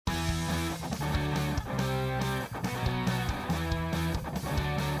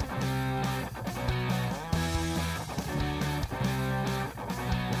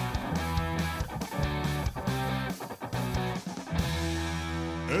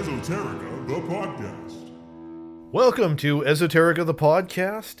Esoterica, the podcast. Welcome to Esoterica the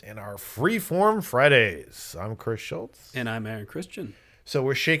Podcast and our Freeform Fridays. I'm Chris Schultz. And I'm Aaron Christian. So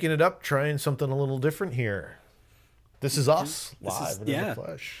we're shaking it up, trying something a little different here. This is us, live and in the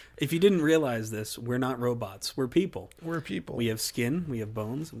flesh. If you didn't realize this, we're not robots. We're people. We're people. We have skin, we have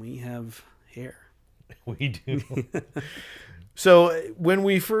bones, and we have hair. We do. So when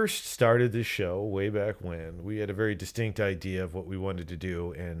we first started this show, way back when, we had a very distinct idea of what we wanted to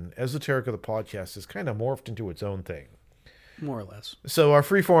do, and Esoterica the Podcast has kind of morphed into its own thing. More or less. So our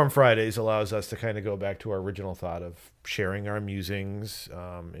Freeform Fridays allows us to kind of go back to our original thought of sharing our musings,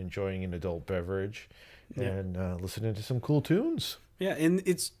 enjoying an adult beverage, and listening to some cool tunes. Yeah, and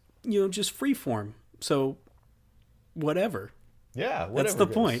it's, just freeform. So whatever. Yeah, whatever. That's the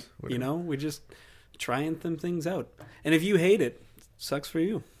point. Whatever. We're just trying some things out. And if you hate it, sucks for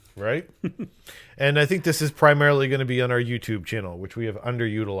you. Right? And I think this is primarily going to be on our YouTube channel, which we have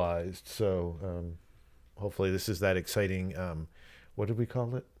underutilized. So hopefully this is that exciting, what did we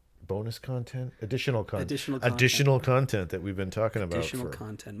call it? Bonus content? Additional content. Additional content that we've been talking about. Additional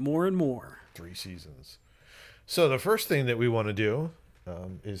content. More and more. 3 seasons. So the first thing that we want to do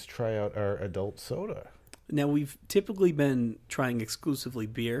is try out our adult soda. Now, we've typically been trying exclusively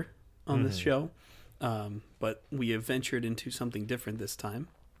beer on this show, but we have ventured into something different this time,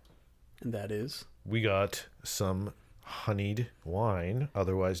 and that is... We got some honeyed wine,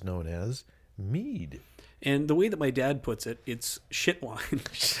 otherwise known as mead. And the way that my dad puts it, it's shit wine.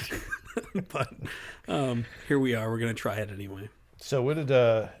 But here we are. We're going to try it anyway. So what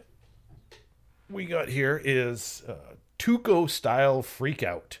did we got here is Tuco Style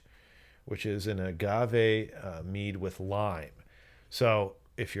Freakout, which is an agave mead with lime. So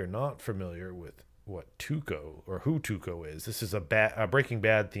if you're not familiar with what Tuco or who Tuco is, this is a Breaking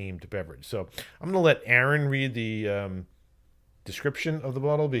Bad themed beverage. So I'm going to let Aaron read the description of the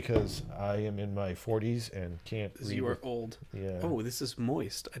bottle because I am in my 40s and can't read. You are old. Yeah. Oh, this is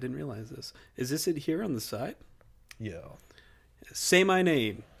moist. I didn't realize this. Is this it here on the side? Yeah. Say my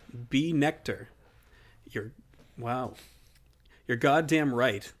name. Be Nectar. Wow. You're goddamn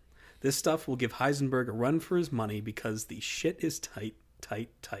right. This stuff will give Heisenberg a run for his money because the shit is tight, tight,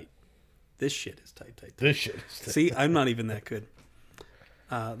 tight. This shit is tight, tight, tight. This shit is tight. See, I'm not even that good.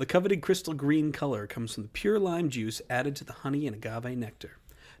 The coveted crystal green color comes from the pure lime juice added to the honey and agave nectar.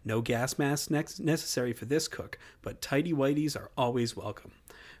 No gas mask necessary for this cook, but tighty-whities are always welcome.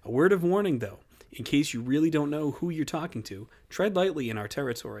 A word of warning, though. In case you really don't know who you're talking to, tread lightly in our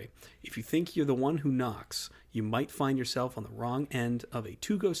territory. If you think you're the one who knocks, you might find yourself on the wrong end of a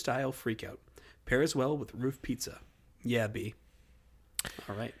to-go-style freakout. Pairs well with roof pizza. Yeah, B.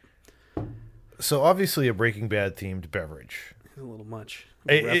 All right. So obviously a Breaking Bad themed beverage. A little much.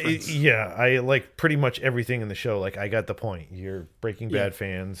 Yeah, I like pretty much everything in the show. Like, I got the point. You're Breaking Bad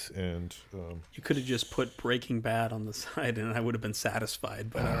fans, and you could have just put Breaking Bad on the side, and I would have been satisfied.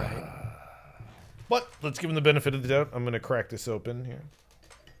 But all right. But let's give him the benefit of the doubt. I'm going to crack this open here.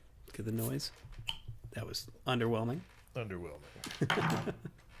 Look at the noise. That was underwhelming. Underwhelming.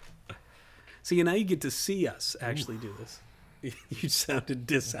 See, now you get to see us actually do this. You sounded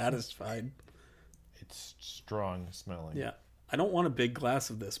dissatisfied. It's strong smelling. Yeah. I don't want a big glass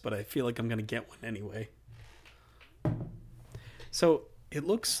of this, but I feel like I'm going to get one anyway. So, it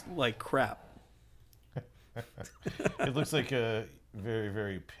looks like crap. It looks like a very,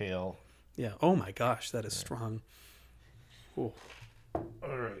 very pale. Yeah. Oh my gosh, that is strong. Ooh.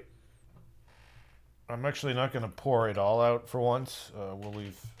 All right. I'm actually not going to pour it all out for once. We'll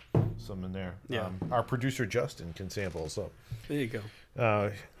leave some in there. Yeah. Our producer, Justin, can sample. So there you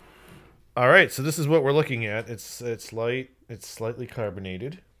go. All right. So this is what we're looking at. It's light. It's slightly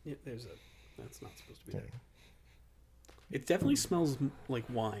carbonated. Yeah, that's not supposed to be there. It definitely smells like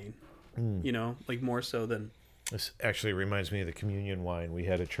wine. Like more so than... This actually reminds me of the communion wine we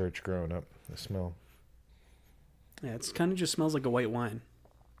had at church growing up. The smell. Yeah, it's kind of just smells like a white wine.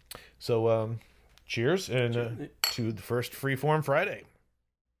 So, cheers and to the first Freeform Friday.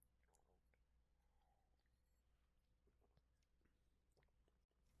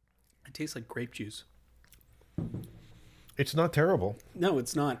 It tastes like grape juice. It's not terrible. No,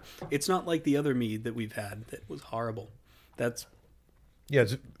 it's not. It's not like the other mead that we've had that was horrible. It's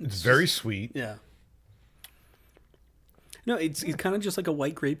very sweet. Yeah. No, it's kind of just like a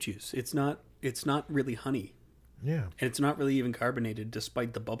white grape juice. It's not really honey. Yeah. And it's not really even carbonated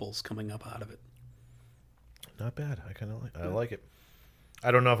despite the bubbles coming up out of it. Not bad. I like it. I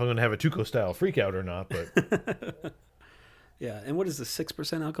don't know if I'm going to have a Tuco style freakout or not, but Yeah, and what is this,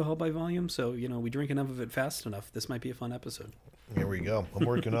 6% alcohol by volume? So, we drink enough of it fast enough. This might be a fun episode. Here we go. I'm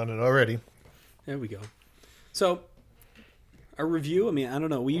working on it already. There we go. So, our review. I mean, I don't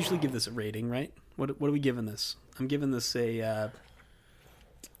know. We usually give this a rating, right? What are we giving this? I'm giving this a.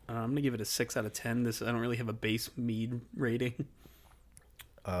 I'm gonna give it a 6 out of 10. I don't really have a base mead rating.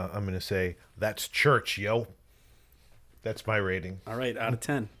 I'm going to say that's church, yo. That's my rating. All right, out of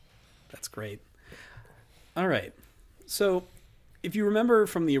 10. That's great. All right. So, if you remember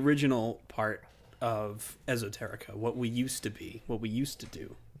from the original part of Esoterica, what we used to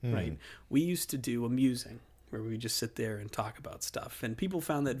do, right? We used to do a musing, where we just sit there and talk about stuff, and people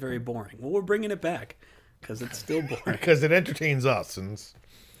found that very boring. Well, we're bringing it back because it's still boring. Because it entertains us. And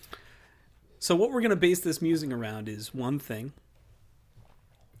So what we're going to base this musing around is one thing.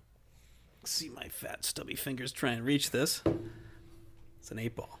 See my fat stubby fingers try and reach this. It's an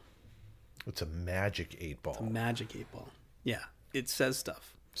 8-ball. it's a magic 8-ball. A magic 8-ball. Yeah, it says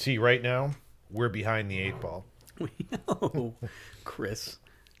stuff. See, right now, we're behind the 8-ball. Oh, Chris,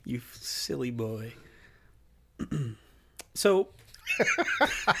 you silly boy. So...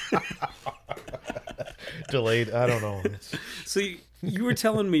 Delayed, I don't know. So you were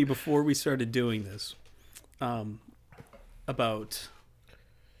telling me before we started doing this about...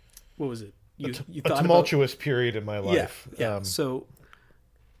 What was it? You a tumultuous period in my Yeah, life. yeah. So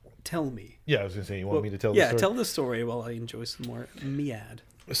tell me. Yeah, I was going to say, you want me to tell the story? Yeah, tell the story while I enjoy some more mead.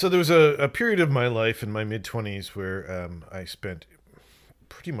 So there was a period of my life in my mid-20s where I spent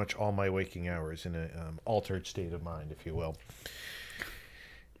pretty much all my waking hours in an altered state of mind, if you will.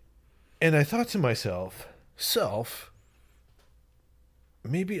 And I thought to myself,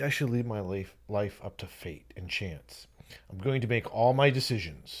 maybe I should leave my life up to fate and chance. I'm going to make all my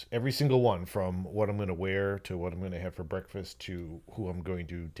decisions, every single one, from what I'm going to wear to what I'm going to have for breakfast to who I'm going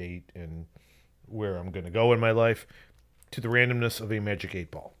to date and where I'm going to go in my life, to the randomness of a magic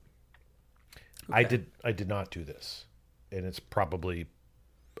 8-ball. Okay. I did not do this, and it's probably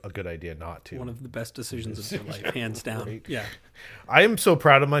a good idea not to. One of the best decisions of your life, hands down. Right. Yeah. I am so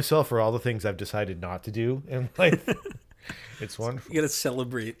proud of myself for all the things I've decided not to do in life. It's wonderful. You got to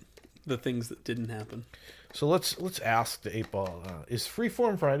celebrate the things that didn't happen. So let's ask the 8-ball: is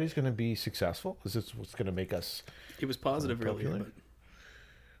Freeform Fridays going to be successful? Is this what's going to make us? It was positive earlier, popular? but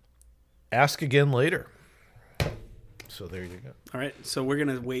Ask again later. So there you go. all right. So we're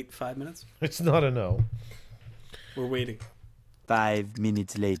gonna wait 5 minutes. It's not a no. We're waiting. 5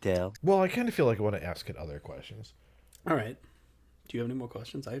 minutes later. Well, I kind of feel like I want to ask it other questions. All right. Do you have any more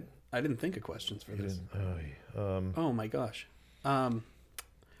questions? I didn't think of questions for this. Oh my gosh. 2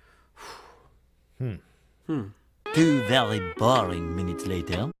 very boring minutes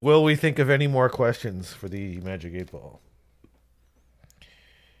later. Will we think of any more questions for the Magic 8-ball?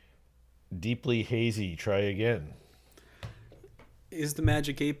 Deeply hazy. Try again. Is the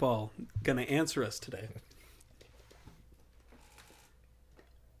magic 8-ball gonna answer us today?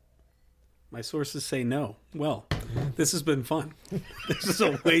 My sources say no. Well, this has been fun. This is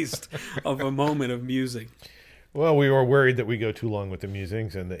a waste of a moment of musing. Well, we were worried that we go too long with the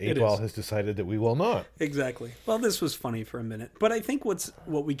musings, and the It 8-ball is. has decided that we will not. Exactly. Well, this was funny for a minute, but I think what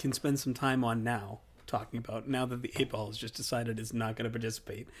we can spend some time on now, talking about now that the 8-ball has just decided it's not going to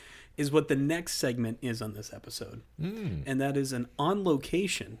participate, is what the next segment is on this episode, and that is an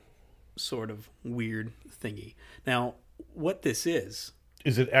on-location sort of weird thingy. Now, what this is?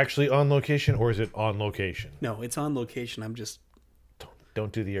 Is it actually on location, or is it on location? No, it's on location. I'm just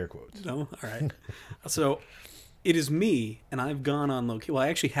Don't do the air quotes. no. All right. So it is me, and I've gone on location. Well, I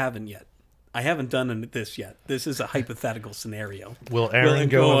actually haven't yet. I haven't done this yet. This is a hypothetical scenario. Will Aaron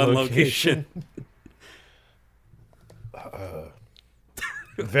go on location?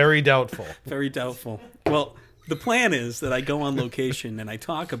 Very doubtful. Very doubtful. Well, the plan is that I go on location and I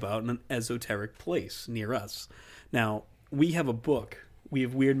talk about an esoteric place near us. Now, we have a book. We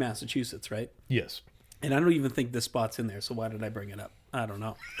have Weird Massachusetts, right? Yes. And I don't even think this spot's in there, so why did I bring it up? I don't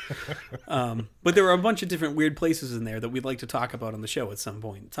know. But there are a bunch of different weird places in there that we'd like to talk about on the show at some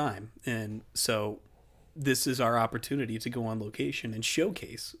point in time. And so this is our opportunity to go on location and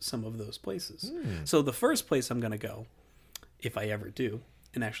showcase some of those places. So the first place I'm going to go, if I ever do,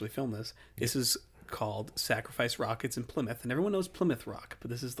 and actually film this is called Sacrifice Rock. It's in Plymouth. And everyone knows Plymouth Rock, but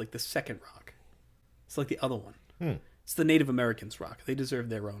this is like the second rock. It's like the other one. It's the Native Americans' rock. They deserve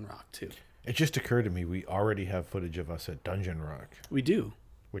their own rock, too. It just occurred to me we already have footage of us at Dungeon Rock, We do.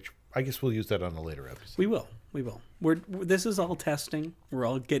 which I guess we'll use that on a later episode. We will. We will. This is all testing. We're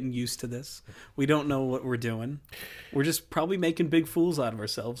all getting used to this. We don't know what we're doing. We're just probably making big fools out of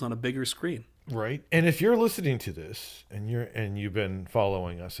ourselves on a bigger screen. Right. And if you're listening to this and you've been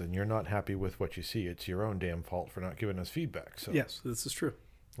following us and you're not happy with what you see, it's your own damn fault for not giving us feedback. So Yes, this is true.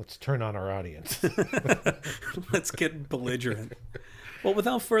 let's turn on our audience. Let's get belligerent. Well,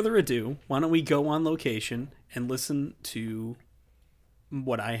 without further ado, why don't we go on location and listen to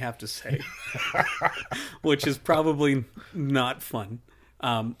what I have to say, which is probably not fun,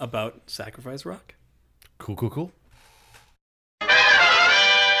 about Sacrifice Rock. Cool.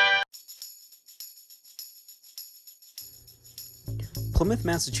 Plymouth,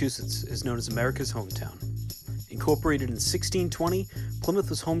 Massachusetts is known as America's hometown. Incorporated in 1620, Plymouth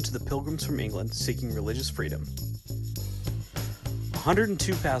was home to the Pilgrims from England seeking religious freedom.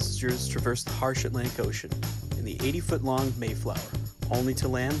 102 passengers traversed the harsh Atlantic Ocean in the 80-foot-long Mayflower, only to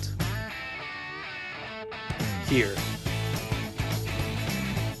land here.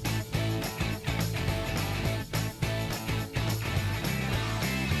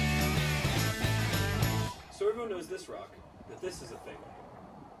 So everyone knows this rock, that this is a thing,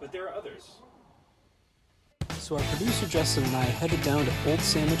 but there are others. So our producer Justin and I headed down to Old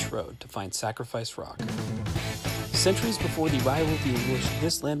Sandwich Road to find Sacrifice Rock. Centuries before the arrival of the English,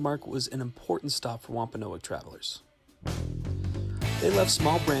 this landmark was an important stop for Wampanoag travelers. They left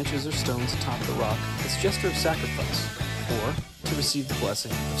small branches or stones atop the rock as a gesture of sacrifice, or to receive the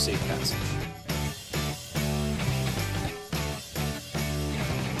blessing of safe passage.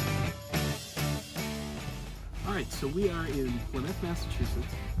 Alright, so we are in Plymouth,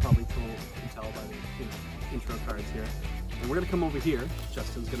 Massachusetts. Probably can tell by the intro cards here. And we're going to come over here.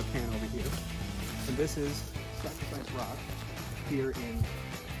 Justin's going to pan over here. And this is Sacrifice Rock here in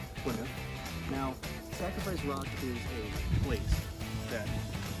Plymouth. Now, Sacrifice Rock is a place that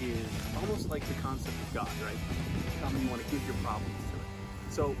is almost like the concept of God, right? Come and you want to give your problems to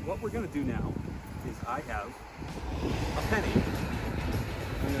it. So what we're going to do now is I have a penny.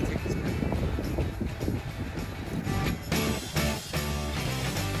 I'm going to take this penny.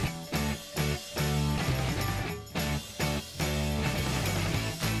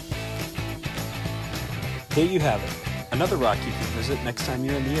 There you have it. Another rock you can visit next time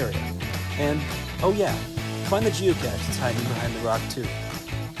you're in the area. And, oh yeah, find the geocache that's hiding behind the rock too.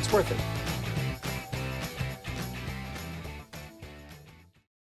 It's worth it.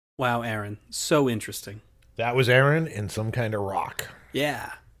 Wow, Aaron. So interesting. That was Aaron in some kind of rock.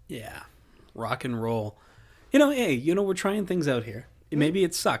 Yeah. Rock and roll. Hey, we're trying things out here. Maybe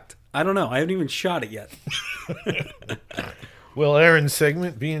it sucked. I don't know. I haven't even shot it yet. Will Aaron's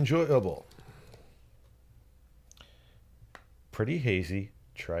segment be enjoyable? Pretty hazy.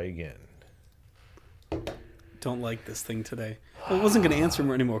 Try again. Don't like this thing today. Well, it wasn't going to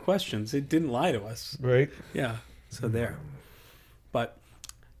answer any more questions. It didn't lie to us. Right? Yeah. So there. But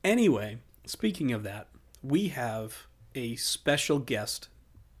anyway, speaking of that, we have a special guest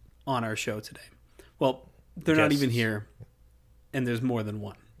on our show today. Well, they're not even here, and there's more than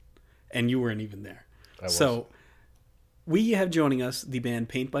one. And you weren't even there. So we have joining us the band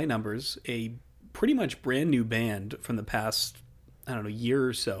Paint by Numbers, a pretty much brand new band from the past, year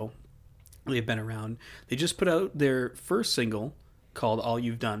or so. They've been around. They just put out their first single called All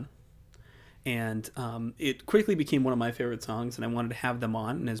You've Done. And it quickly became one of my favorite songs, and I wanted to have them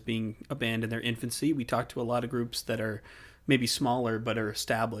on. And as being a band in their infancy, we talked to a lot of groups that are maybe smaller but are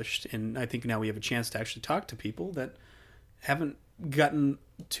established. And I think now we have a chance to actually talk to people that haven't gotten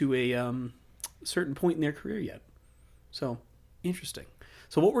to a certain point in their career yet. So, interesting.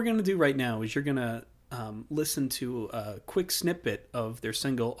 So what we're going to do right now is you're going to listen to a quick snippet of their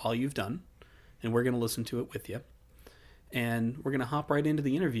single, All You've Done. And we're going to listen to it with you. And we're going to hop right into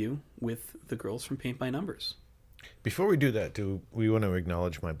the interview with the girls from Paint by Numbers. Before we do that, do we want to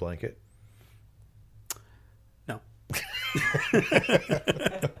acknowledge my blanket? No.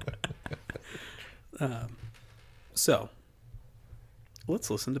 So, let's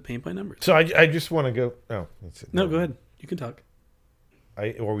listen to Paint by Numbers. So I just want to go. Oh, that's it. No, go ahead. You can talk.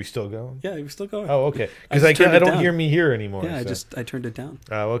 Are we still going? Yeah, we're still going. Oh, okay. I Because just turned I it don't down. hear me here anymore. Yeah, so. I turned it down.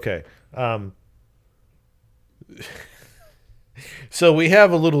 Oh, okay. So we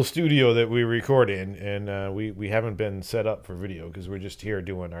have a little studio that we record in, and we haven't been set up for video because we're just here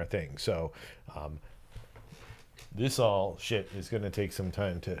doing our thing. So this all shit is going to take some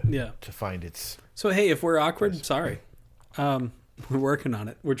time to find its. So hey, if we're awkward, sorry. We're working on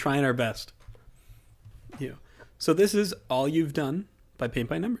it. We're trying our best. Yeah. So this is All You've Done by Paint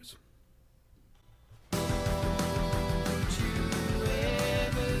by Numbers.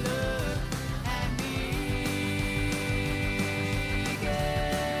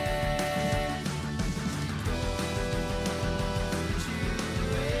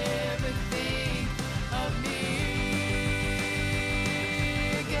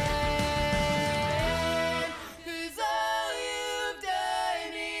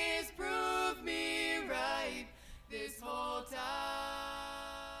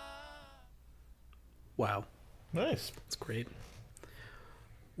 Wow. Nice. That's great.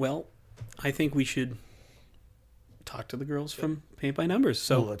 Well, I think we should talk to the girls from Paint by Numbers.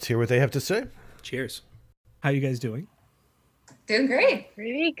 So Let's hear what they have to say. cheers. How you guys doing? Doing great.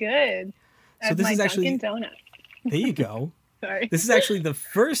 Pretty good. So this is actually- Dunkin' Donut. There you go. Sorry. This is actually the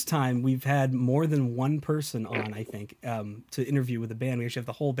first time we've had more than one person on, I think, to interview with a band. We actually have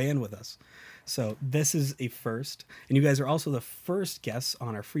the whole band with us. So this is a first. And you guys are also the first guests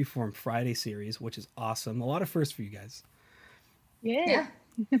on our Freeform Friday series, which is awesome. A lot of firsts for you guys. Yeah.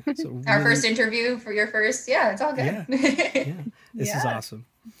 So Our really- first interview for your first. Yeah, it's all good. Yeah. Yeah, this is Yeah. awesome.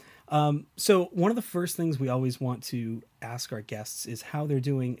 So one of the first things we always want to ask our guests is how they're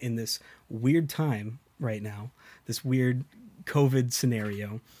doing in this weird time right now, this weird COVID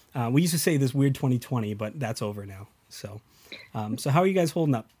scenario. We used to say this weird 2020, but that's over now. So how are you guys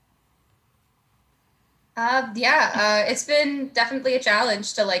holding up? It's been definitely a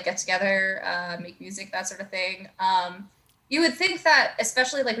challenge to like get together, make music, that sort of thing. You would think that,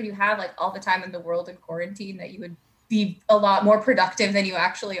 especially like when you have like all the time in the world in quarantine, that you would be a lot more productive than you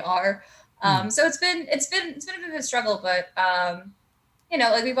actually are. So it's been a bit of a struggle, but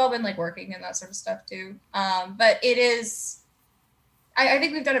like we've all been like working and that sort of stuff too. But it is, I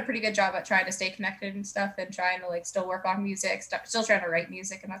think we've done a pretty good job at trying to stay connected and stuff, and trying to like still work on music, still trying to write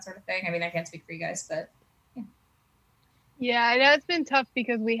music and that sort of thing. I mean, I can't speak for you guys, but Yeah, I know it's been tough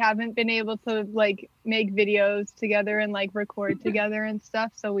because we haven't been able to like make videos together and like record together and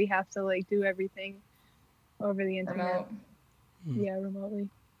stuff. So we have to like do everything over the internet. remote. Yeah, remotely.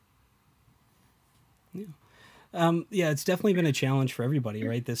 It's definitely been a challenge for everybody,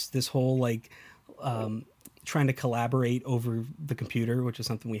 right? This whole like trying to collaborate over the computer, which is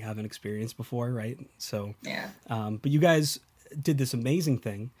something we haven't experienced before, right? So Yeah. but you guys did this amazing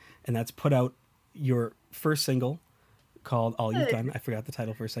thing, and that's put out your first single called All You've Done. I forgot the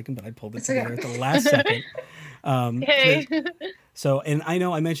title for a second, but I pulled it It's okay. together at the last second. Hey. So, and I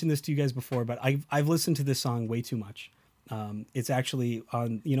know I mentioned this to you guys before, but I've listened to this song way too much. It's actually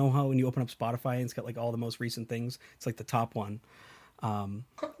on, you know how when you open up Spotify and it's got like all the most recent things, it's like the top one. I'll be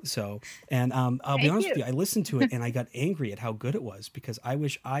Thank honest with you. you, I listened to it and I got angry at how good it was, because I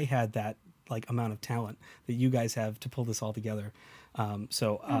wish I had that like amount of talent that you guys have to pull this all together.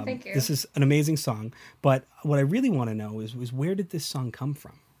 Thank you. This is an amazing song, but what I really want to know is where did this song come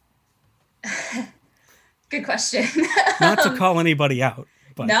from? Good question. Not to call anybody out,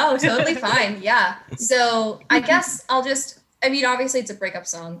 but No, totally fine. Yeah. So I guess obviously it's a breakup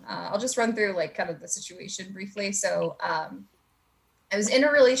song. I'll just run through like kind of the situation briefly. So I was in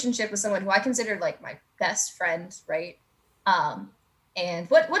a relationship with someone who I considered like my best friend, right? And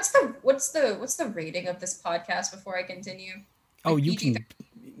what's the rating of this podcast before I continue? oh, Like you PG can,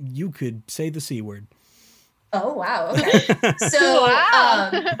 you could say the C word. Oh wow. Okay. So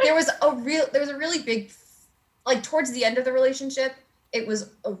Wow. there was a really big, like towards the end of the relationship, it was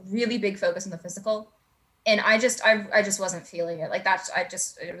a really big focus on the physical, and I just wasn't feeling it. Like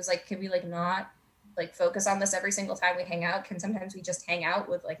it was like, can we like not like focus on this every single time we hang out? Can sometimes we just hang out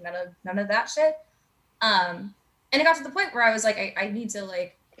with like none of that shit? And it got to the point where I was like, I need to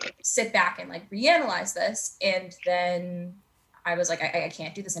like sit back and like reanalyze this, and then I was like, I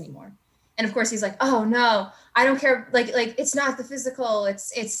can't do this anymore. And of course he's like, oh no, I don't care. Like it's not the physical,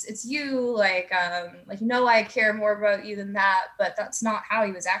 it's you. Like I care more about you than that. But that's not how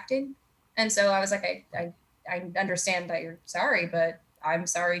he was acting. And so I was like, I understand that you're sorry, but I'm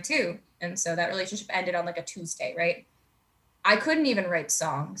sorry too. And so that relationship ended on like a Tuesday, right? I couldn't even write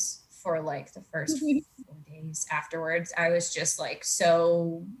songs for like the first 4 days afterwards. I was just like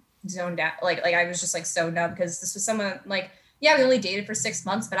so zoned out. Like I was just like so numb, because this was someone like, yeah, we only dated for 6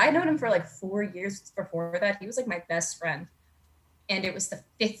 months, but I had known him for like 4 years before that. He was like my best friend. And it was the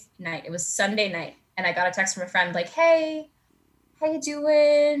 5th night. It was Sunday night. And I got a text from a friend like, hey, how you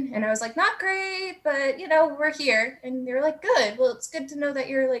doing? And I was like, not great, but we're here. And they were like, good. Well, it's good to know that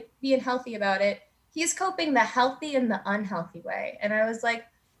you're like being healthy about it. He's coping the healthy and the unhealthy way. And I was like,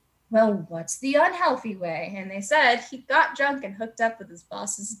 well, what's the unhealthy way? And they said he got drunk and hooked up with his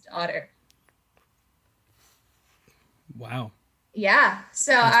boss's daughter. Wow. Yeah.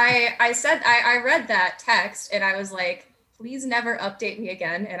 So I said, I read that text and I was like, please never update me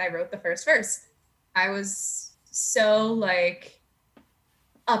again. And I wrote the first verse. I was so like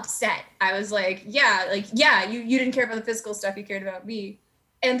upset. I was like, yeah, you didn't care about the physical stuff. You cared about me.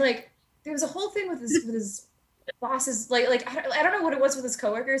 And like, there was a whole thing with his bosses. Like, I don't know what it was with his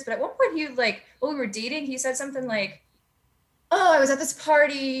coworkers, but at one point he like, when we were dating, he said something like, oh, I was at this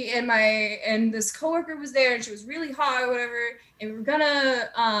party and this coworker was there and she was really hot or whatever. And we were gonna,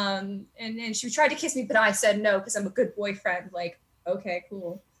 and she tried to kiss me, but I said no, because I'm a good boyfriend. Like, okay,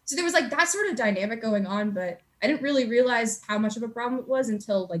 cool. So there was like that sort of dynamic going on, but I didn't really realize how much of a problem it was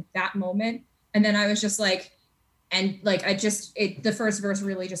until like that moment. And then I was just like, And like the first verse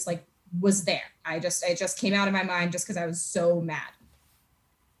really just like was there. It just came out of my mind just because I was so mad.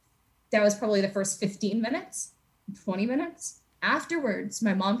 That was probably the first 15 minutes, 20 minutes. Afterwards,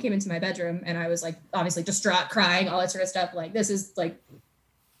 my mom came into my bedroom and I was like obviously distraught, crying, all that sort of stuff. Like, this is like,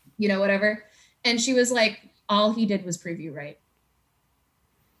 whatever. And she was like, all he did was preview right.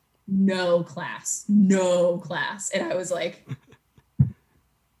 No class. And I was like,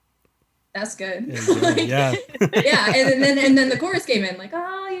 that's good. Like, yeah. Yeah. And then the chorus came in like,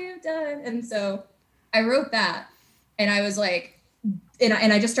 oh, you've done. And so I wrote that and I was like,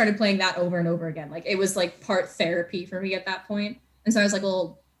 and I just started playing that over and over again. Like, it was like part therapy for me at that point. And so I was like,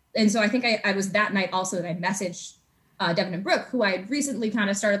 well, and so I think I was that night also that I messaged Devin and Brooke, who I had recently kind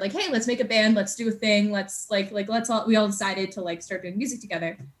of started like, hey, let's make a band. Let's do a thing. Let's we all decided to like start doing music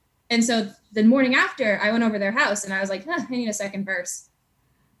together. And so the morning after I went over their house and I was like, I need a second verse.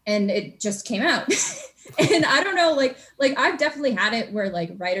 And it just came out. And I don't know, like I've definitely had it where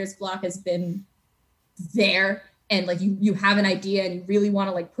like writer's block has been there and like you have an idea and you really want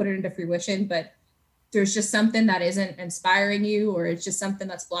to like put it into fruition, but there's just something that isn't inspiring you, or it's just something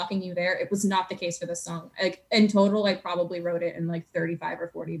that's blocking you there. It was not the case for this song. Like in total, I probably wrote it in like 35 or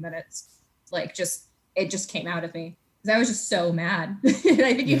 40 minutes. Like it just came out of me because I was just so mad. And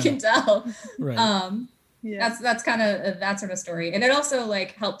I think you can tell. Right. Yeah. That's kind of that sort of story. And it also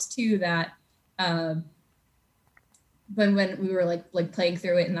like helped too that when we were like playing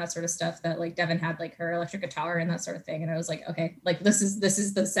through it and that sort of stuff, that like Devin had like her electric guitar and that sort of thing. And I was like, okay, like this is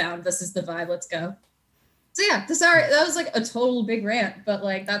the sound, this is the vibe, let's go. So yeah, that was like a total big rant, but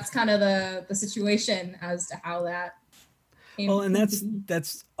like that's kind of the situation as to how that came. Well, and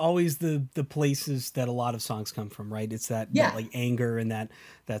that's always the places that a lot of songs come from, right? It's that like anger and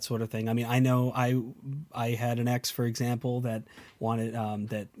that sort of thing. I mean, I know I had an ex, for example, that wanted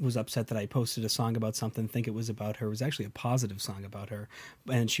that was upset that I posted a song about something, think it was about her. It was actually a positive song about her,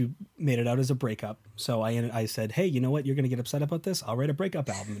 and she made it out as a breakup. So I said, hey, you know what? You're going to get upset about this. I'll write a breakup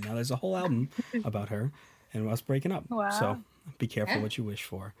album. And now there's a whole album about her and us breaking up. Wow. So be careful what you wish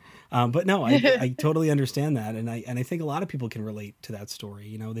for. But no, I totally understand that. And I think a lot of people can relate to that story.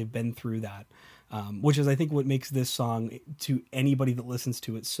 You know, they've been through that, which is, I think, what makes this song to anybody that listens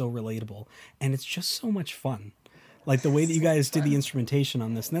to it so relatable. And it's just so much fun. Like the way that you guys did the instrumentation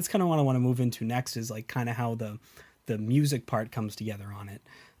on this. And that's kind of what I want to move into next, is like kind of how the music part comes together on it.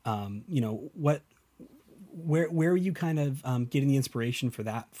 You know, where are you kind of getting the inspiration for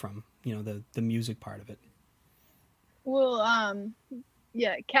that from, you know, the music part of it? Well,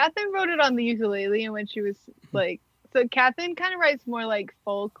 yeah, Catherine wrote it on the ukulele, and when she was like, so Catherine kind of writes more like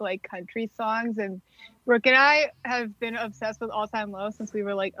folk, like country songs, and Brooke and I have been obsessed with All Time Low since we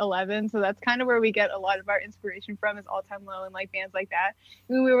were like 11, so that's kind of where we get a lot of our inspiration from, is All Time Low and like bands like that.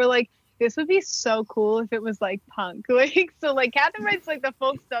 And we were like, this would be so cool if it was like punk. Like, so like Catherine writes like the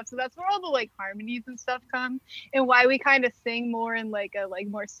folk stuff, so that's where all the like harmonies and stuff come, and why we kind of sing more in like a like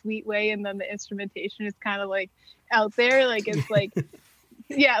more sweet way, and then the instrumentation is kind of like out there, like it's like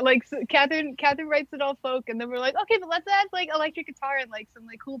yeah, like so Catherine writes it all folk, and then we're like, okay, but let's add like electric guitar and like some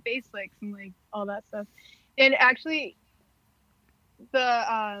like cool bass licks and like all that stuff. And actually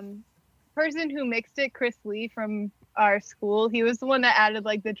the person who mixed it, Chris Lee from our school, he was the one that added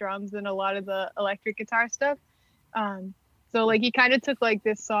like the drums and a lot of the electric guitar stuff. So like he kind of took like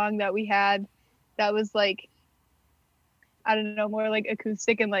this song that we had that was like, I don't know, more like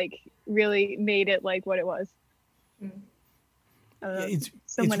acoustic, and like really made it like what it was.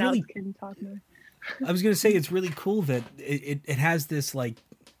 Someone really, else can talk more. I was going to say, it's really cool that it has this like,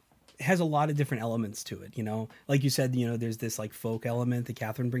 it has a lot of different elements to it, you know, like you said, you know, there's this like folk element that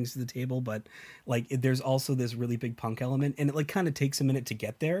Catherine brings to the table, but like there's also this really big punk element, and it like kind of takes a minute to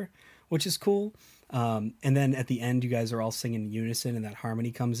get there, which is cool. And then at the end, you guys are all singing in unison, and that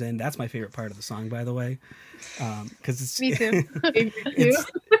harmony comes in. That's my favorite part of the song, by the way, because it's Me too.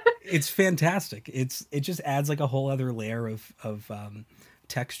 it's fantastic. It just adds like a whole other layer of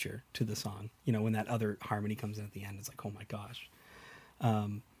texture to the song. You know, when that other harmony comes in at the end, it's like, oh my gosh.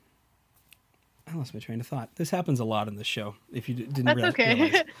 I lost my train of thought. This happens a lot in the show. If you didn't That's realize.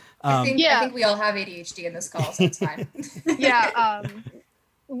 okay. I think we all have ADHD in this call, so it's fine. Yeah.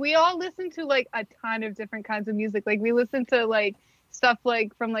 We all listen to like a ton of different kinds of music. Like we listen to like stuff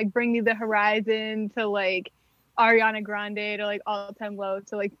like from like Bring Me the Horizon to like Ariana Grande to like All Time Low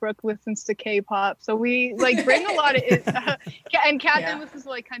to like Brooke listens to K-pop. So we like bring a lot of it. And Catherine listens to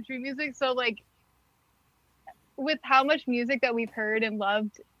like country music. So like with how much music that we've heard and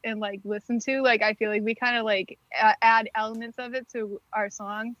loved and like listened to, like I feel like we kind of like add elements of it to our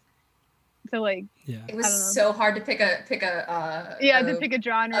songs. To like, it was so hard to pick a to pick a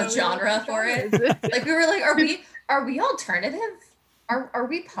genre for it. Like we were like, are we alternative? Are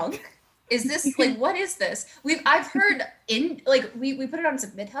we punk? Is this like, what is this? I've heard we put it on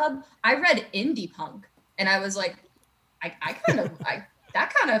Submit Hub. I read indie punk and I was like,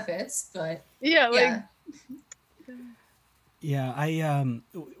 that kind of fits, but Yeah,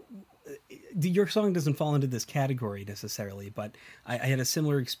 your song doesn't fall into this category necessarily, but I had a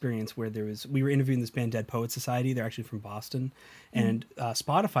similar experience where we were interviewing this band Dead Poet Society. They're actually from Boston, and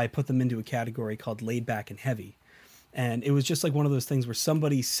Spotify put them into a category called Laid Back and Heavy. And it was just like one of those things where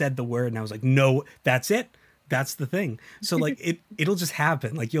somebody said the word and I was like, no, that's it. That's the thing. So like it'll just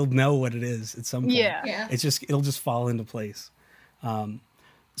happen. Like you'll know what it is at some point. Yeah. It'll just fall into place.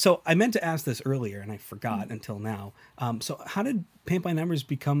 So I meant to ask this earlier and I forgot until now. So how did Paint by Numbers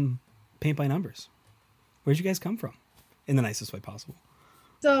become Paint by Numbers? Where'd you guys come from? In the nicest way possible.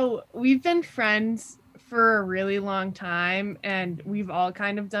 So we've been friends for a really long time and we've all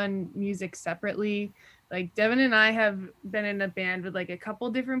kind of done music separately. Like Devin and I have been in a band with like a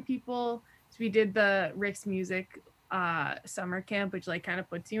couple different people. So we did the Rick's Music summer camp, which like kind of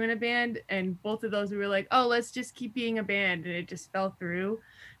puts you in a band. And both of those we were like, oh, let's just keep being a band. And it just fell through.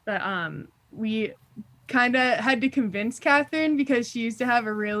 But we kind of had to convince Catherine because she used to have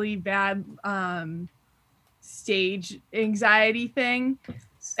a really bad stage anxiety thing.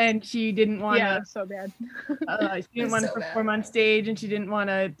 And she didn't want to so bad. she didn't want to perform on stage and she didn't want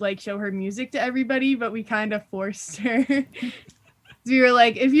to like show her music to everybody, but we kind of forced her. We were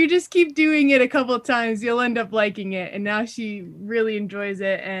like, if you just keep doing it a couple of times, you'll end up liking it. And now she really enjoys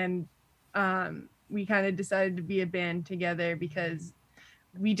it. And we kind of decided to be a band together because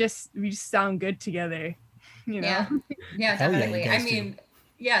we just sound good together, you know? Yeah, definitely.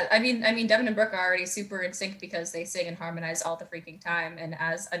 Yeah, I mean, Devin and Brooke are already super in sync because they sing and harmonize all the freaking time. And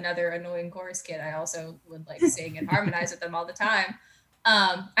as another annoying chorus kid, I also would like sing and harmonize with them all the time.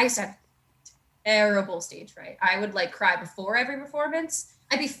 I used to have terrible stage fright. I would like cry before every performance.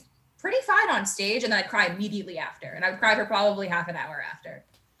 I'd be pretty fine on stage and then I'd cry immediately after. And I would cry for probably half an hour after.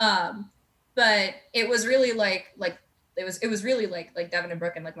 But it was really it was really like Devin and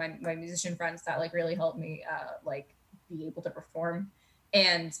Brooke and like my musician friends that like really helped me like be able to perform.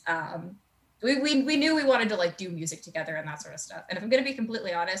 And we knew we wanted to like do music together and that sort of stuff. And if I'm going to be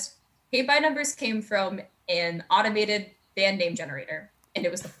completely honest, Paint by Numbers came from an automated band name generator. And it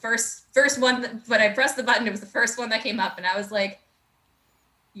was the first one when I pressed the button, it was the first one that came up. And I was like,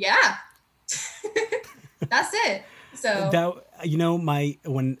 yeah, that's it. So that, you know,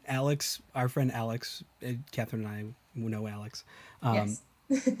 when Alex, our friend Alex, Catherine and I know Alex, yes.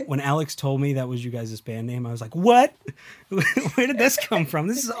 When Alex told me that was you guys' band name, I was like, what? Where did this come from?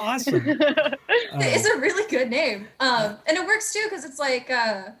 This is awesome. It's a really good name. And it works too, because it's like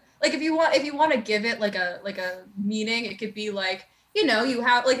if you want to give it like a meaning, it could be like, you know, you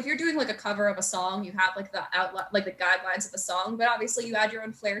have like if you're doing like a cover of a song, you have like the outline, like the guidelines of the song, but obviously you add your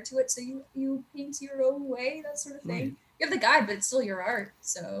own flair to it, so you paint your own way, that sort of thing. Right. You have the guide, but it's still your art.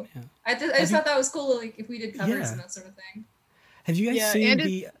 So yeah. I just thought that was cool, like if we did covers and that sort of thing. Have you guys seen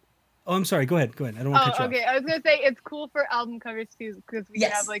the? Oh, I'm sorry. Go ahead. I don't want to cut you okay. off. I was gonna say it's cool for album covers too, because we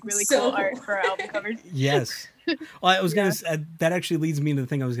have like really cool art for our album covers. Yes. Well, I was gonna. That actually leads me into the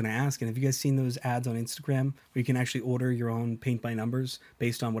thing I was gonna ask. And have you guys seen those ads on Instagram where you can actually order your own paint by numbers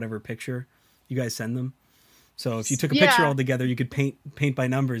based on whatever picture you guys send them? So if you took a picture all together, you could paint by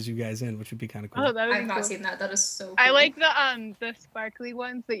numbers you guys in, which would be kind of cool. Oh, that would I've be not cool. seen that. That is so cool. I like the sparkly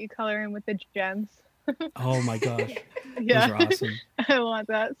ones that you color in with the gems. Oh my gosh. Yeah. Those are awesome. I want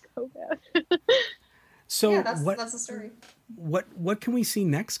that so bad. So yeah, that's the story. What can we see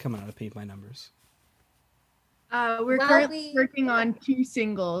next coming out of Paint by Numbers? We're currently working on 2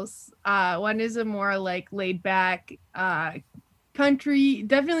 singles. One is a more like laid back country,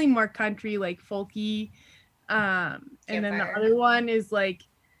 definitely more country, like folky. And then the other one is like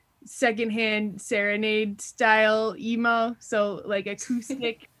secondhand serenade style emo, so like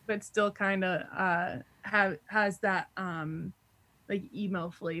acoustic but still kind of has that like emo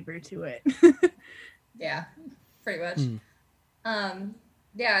flavor to it. Yeah, pretty much.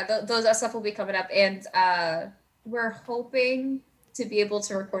 Those stuff will be coming up, and we're hoping to be able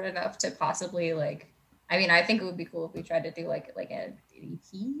to record enough to possibly like. I mean, I think it would be cool if we tried to do like an EP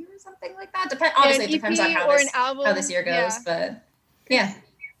or something like that. Obviously, it depends on how this year goes, but yeah.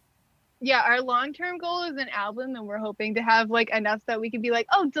 Yeah, our long-term goal is an album, and we're hoping to have like enough that we could be like,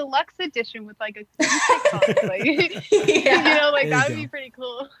 oh, deluxe edition with like a like, you know, like that would be pretty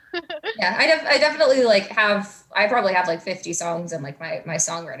cool. Yeah, I definitely like I probably have like 50 songs in like my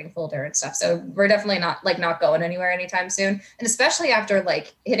songwriting folder and stuff. So we're definitely not going anywhere anytime soon. And especially after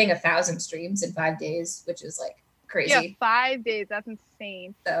like hitting 1,000 streams in 5 days, which is like crazy. Yeah, 5 days. That's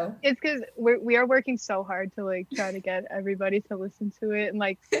insane. So It's because we are working so hard to like try to get everybody to listen to it, and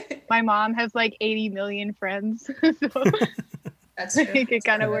like my mom has like 80 million friends, so that's I true. think it That's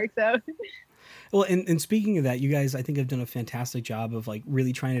kind of perfect. works out. Well, and speaking of that, you guys, I think, have done a fantastic job of like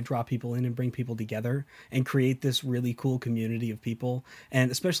really trying to draw people in and bring people together and create this really cool community of people.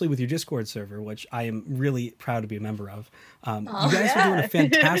 And especially with your Discord server, which I am really proud to be a member of. You guys are doing a yeah.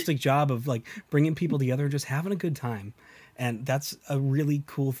 fantastic job of like bringing people together and just having a good time. And that's a really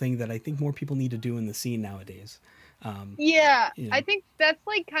cool thing that I think more people need to do in the scene nowadays. Yeah, Yeah. I think that's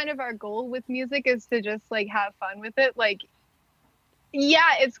like kind of our goal with music is to just like have fun with it. Like,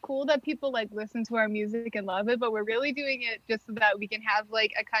 yeah, it's cool that people like listen to our music and love it, but we're really doing it just so that we can have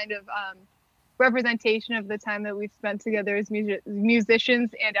like a kind of representation of the time that we've spent together as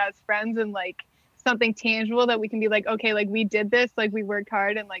musicians and as friends, and like something tangible that we can be like, okay, like we did this, like we worked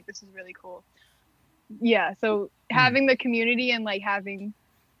hard, and like this is really cool. Yeah, so having the community and like having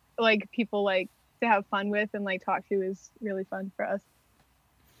like people like to have fun with and like talk to is really fun for us.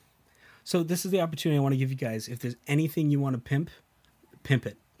 So this is the opportunity I want to give you guys. If there's anything you want to pimp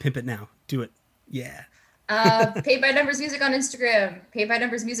it now. Do it. Yeah. Paint by Numbers Music on Instagram. Paint by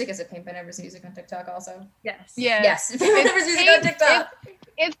Numbers Music. Is it Paint by Numbers Music on TikTok also? Yes. Yeah. Yes. Paint by Numbers Music on TikTok.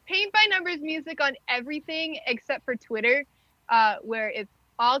 It's Paint by Numbers Music on everything except for Twitter, where it's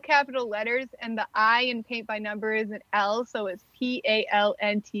all capital letters and the I in Paint by Number is an L, so it's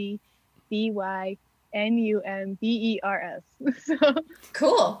PALNTBYNUMBERS. So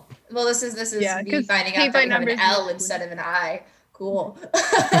Cool. Well, this is Yeah, me 'cause finding Paint out by that we have an Numbers L music. instead of an I. Cool.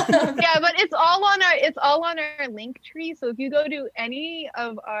 yeah, but it's all on our link tree. So if you go to any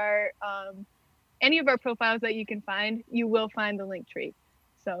of our profiles that you can find, you will find the link tree.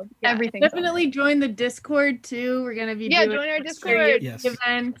 So Yeah, everything's on definitely join the Discord too. We're gonna be doing join our karaoke Discord. Yes.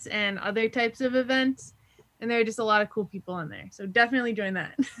 events and other types of events, and there are just a lot of cool people in there. So definitely join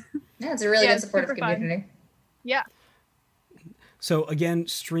that. Yeah, it's a really Yeah, good it's supportive super fun. community. Yeah. So again,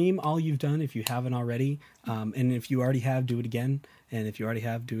 stream all you've done if you haven't already, and if you already have, do it again. And if you already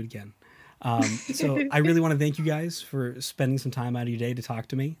have, do it again. So I really want to thank you guys for spending some time out of your day to talk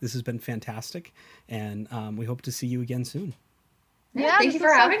to me. This has been fantastic, and we hope to see you again soon. Yeah, thank this you was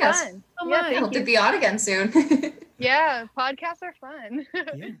for so having us. fun. So Yeah, much. I hope thank to you. be on again soon. Yeah, podcasts are fun.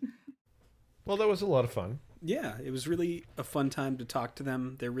 Yeah. Well, that was a lot of fun. Yeah, it was really a fun time to talk to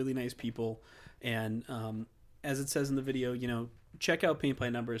them. They're really nice people, and as it says in the video, check out Paint by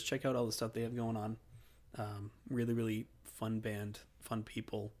Numbers. Check out all the stuff they have going on. Really, really fun band, fun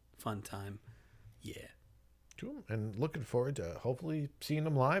people, fun time. Yeah. Cool. And looking forward to hopefully seeing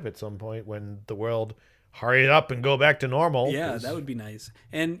them live at some point when the world hurry up and go back to normal. Yeah, 'cause- that would be nice.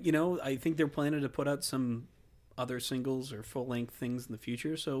 And I think they're planning to put out some other singles or full length things in the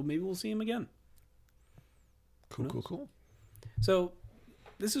future, so maybe we'll see them again. Cool. So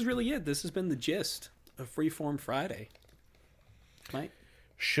this is really it. This has been the gist of Freeform Friday. Mike?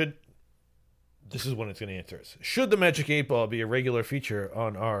 This is when it's going to answer us. Should the Magic 8 Ball be a regular feature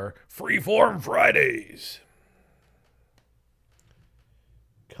on our Freeform Fridays?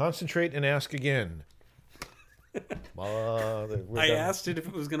 Concentrate and ask again. I asked it if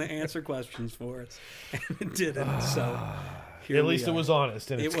it was going to answer questions for us, and it didn't. So here At we least it are. was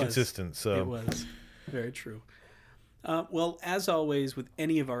honest and It it's was. consistent. So It was very true. Well, as always, with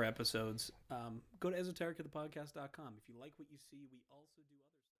any of our episodes, go to esotericatthepodcast.com. If you like what you see, we also do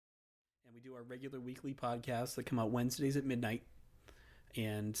other stuff. And we do our regular weekly podcasts that come out Wednesdays at midnight.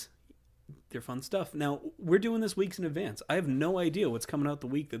 And they're fun stuff. Now, we're doing this weeks in advance. I have no idea what's coming out the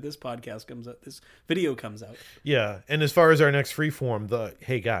week that this podcast comes out, this video comes out. yeah. And as far as our next Freeform,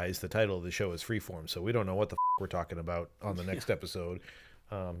 hey guys, the title of the show is Freeform. So we don't know what the we're talking about on the next episode.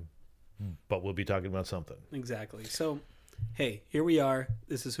 But we'll be talking about something. Exactly. So, hey, here we are.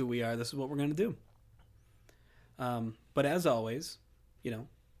 This is who we are. This is what we're going to do. But as always,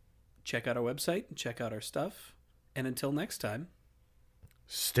 check out our website, check out our stuff. And until next time,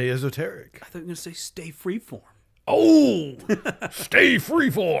 Stay esoteric. I thought you were going to say stay freeform. Oh, stay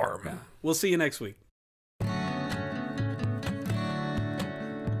freeform. We'll see you next week.